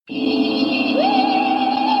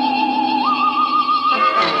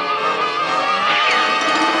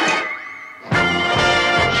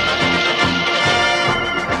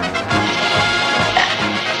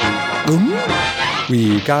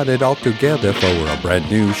We got it all together for a brand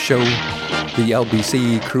new show. The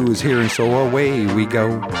LBC crew is here and so away we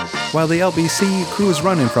go. While the LBC crew is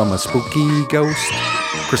running from a spooky ghost,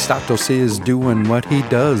 Christatos is doing what he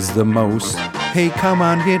does the most. Hey, come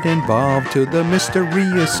on, get involved till the mystery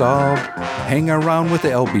is solved. Hang around with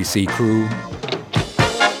the LBC crew.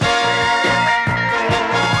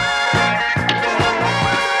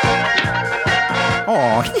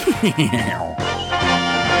 Oh,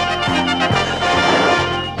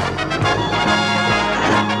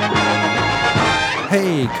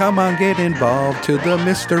 Hey, come on, get involved till the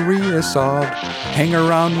mystery is solved. Hang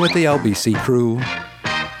around with the LBC crew.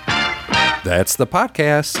 That's the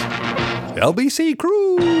podcast. LBC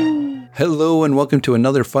Crew. Hello and welcome to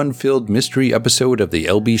another fun-filled mystery episode of the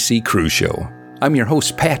LBC Crew Show. I'm your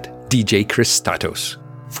host, Pat, DJ Christatos.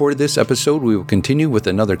 For this episode, we will continue with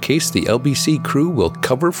another case the LBC Crew will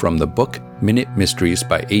cover from the book Minute Mysteries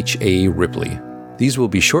by H.A. Ripley. These will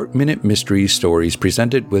be short minute mystery stories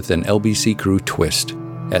presented with an LBC Crew twist.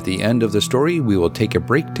 At the end of the story, we will take a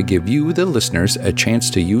break to give you, the listeners, a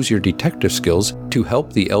chance to use your detective skills to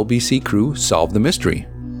help the LBC Crew solve the mystery.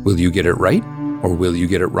 Will you get it right, or will you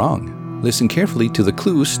get it wrong? Listen carefully to the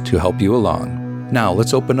clues to help you along. Now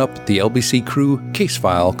let's open up the LBC Crew case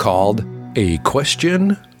file called A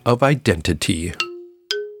Question of Identity.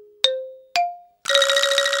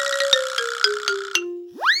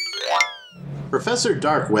 Professor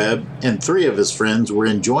Darkweb and three of his friends were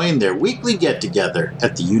enjoying their weekly get-together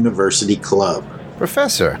at the University Club.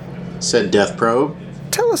 Professor, said Death Probe,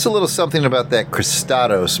 tell us a little something about that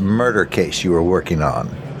Christatos murder case you were working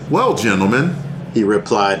on. Well, gentlemen, he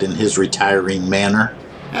replied in his retiring manner,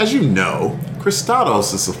 as you know,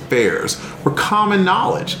 Christatos' affairs were common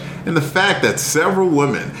knowledge, and the fact that several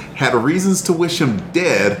women had reasons to wish him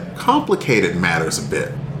dead complicated matters a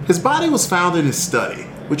bit. His body was found in his study,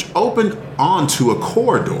 which opened onto a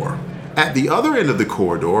corridor. At the other end of the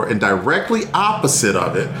corridor and directly opposite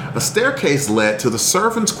of it, a staircase led to the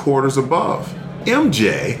servants' quarters above.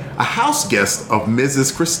 MJ, a house guest of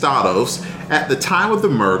Mrs. Christatos at the time of the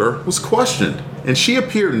murder, was questioned, and she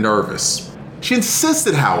appeared nervous. She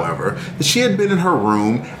insisted, however, that she had been in her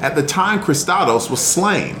room at the time Christatos was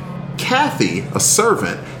slain. Kathy, a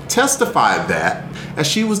servant, testified that, as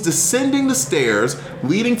she was descending the stairs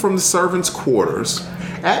leading from the servants' quarters,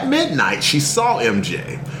 at midnight she saw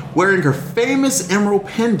MJ wearing her famous emerald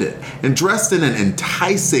pendant and dressed in an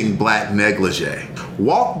enticing black negligee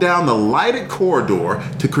walk down the lighted corridor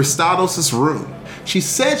to Christatos' room. She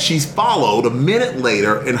said she followed a minute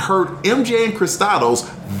later and heard MJ and Christatos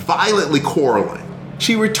violently quarreling.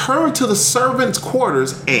 She returned to the servants'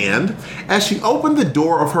 quarters and, as she opened the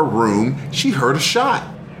door of her room, she heard a shot.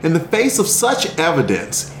 In the face of such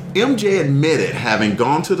evidence, MJ admitted having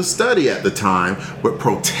gone to the study at the time, but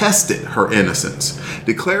protested her innocence,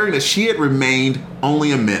 declaring that she had remained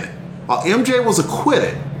only a minute. While MJ was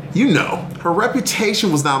acquitted, her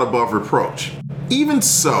reputation was not above reproach. Even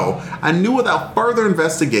so, I knew without further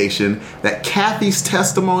investigation that Kathy's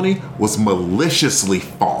testimony was maliciously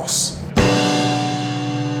false.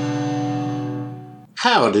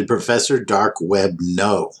 How did Professor Darkweb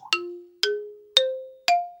know?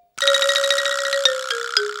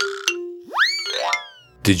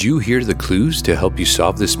 Did you hear the clues to help you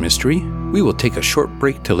solve this mystery? We will take a short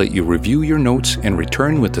break to let you review your notes and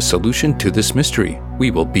return with the solution to this mystery.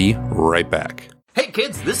 We will be right back. Hey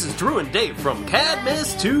kids, this is Drew and Dave from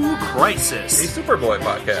Cadmus to Crisis, a Superboy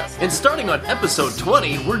podcast. And starting on episode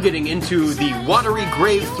 20, we're getting into the Watery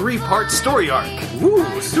Grave 3-part story arc.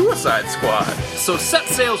 Woo, Suicide Squad. So set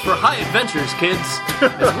sails for high adventures, kids,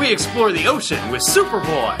 as we explore the ocean with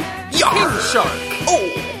Superboy, King Shark,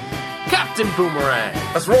 Captain Boomerang,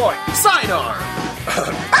 that's right, Sidearm,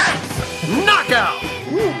 Knockout,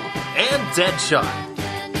 and Deadshot.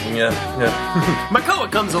 Yeah.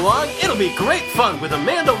 Makoa comes along. It'll be great fun with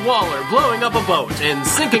Amanda Waller blowing up a boat and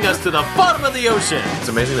sinking us to the bottom of the ocean. It's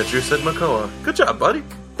amazing that you said Makoa. Good job, buddy.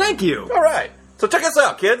 Thank you. All right. So check us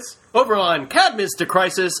out, kids. Over on Cadmus to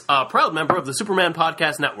Crisis, a proud member of the Superman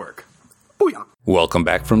Podcast Network. Booyah. Welcome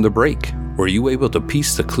back from the break. Were you able to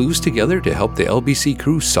piece the clues together to help the LBC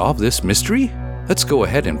crew solve this mystery? Let's go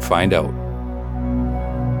ahead and find out.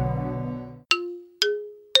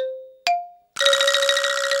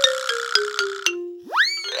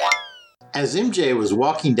 As MJ was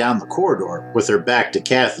walking down the corridor with her back to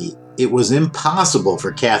Kathy, it was impossible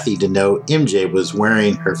for Kathy to know MJ was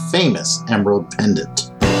wearing her famous emerald pendant.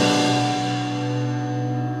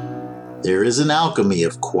 There is an alchemy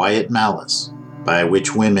of quiet malice, by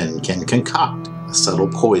which women can concoct a subtle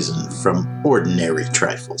poison from ordinary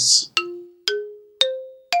trifles.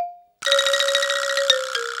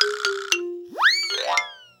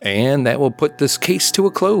 And that will put this case to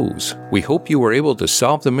a close. We hope you were able to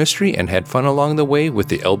solve the mystery and had fun along the way with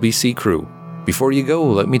the LBC crew. Before you go,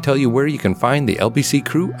 let me tell you where you can find the LBC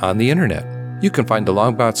crew on the internet. You can find the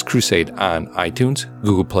Longbox Crusade on iTunes,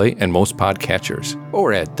 Google Play, and most podcatchers,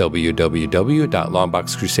 or at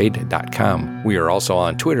www.longboxcrusade.com. We are also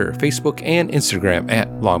on Twitter, Facebook, and Instagram at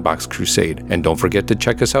Longbox Crusade. And don't forget to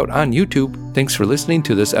check us out on YouTube. Thanks for listening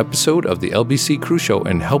to this episode of the LBC Crew Show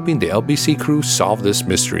and helping the LBC crew solve this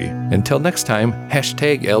mystery. Until next time,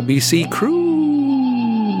 hashtag LBC Crew.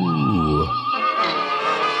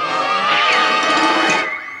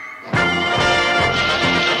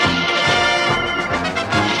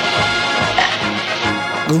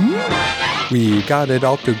 We got it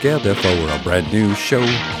all together for a brand new show.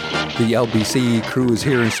 The LBC crew is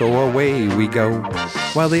here and so away we go.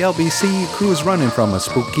 While the LBC crew is running from a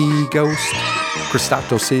spooky ghost,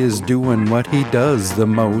 Christatos is doing what he does the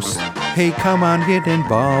most. Hey, come on, get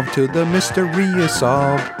involved till the mystery is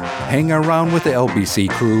solved. Hang around with the LBC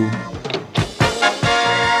crew.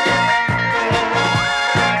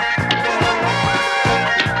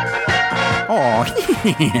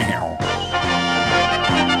 Oh,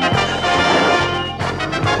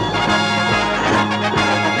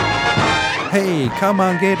 Hey, come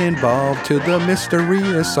on, get involved till the mystery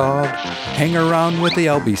is solved. Hang around with the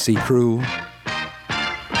LBC crew.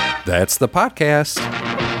 That's the podcast.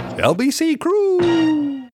 LBC Crew.